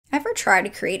Ever try to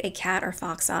create a cat or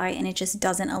fox eye and it just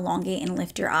doesn't elongate and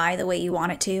lift your eye the way you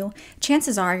want it to?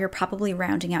 Chances are you're probably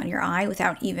rounding out your eye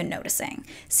without even noticing.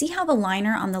 See how the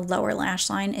liner on the lower lash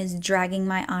line is dragging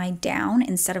my eye down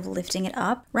instead of lifting it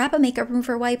up? Wrap a makeup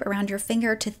remover wipe around your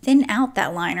finger to thin out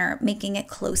that liner, making it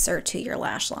closer to your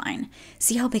lash line.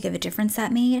 See how big of a difference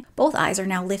that made? Both eyes are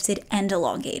now lifted and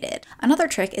elongated. Another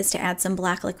trick is to add some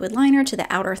black liquid liner to the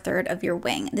outer third of your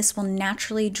wing. This will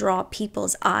naturally draw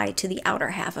people's eye to the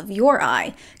outer half of your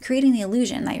eye, creating the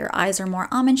illusion that your eyes are more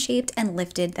almond-shaped and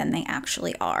lifted than they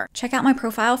actually are. Check out my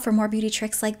profile for more beauty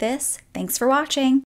tricks like this. Thanks for watching!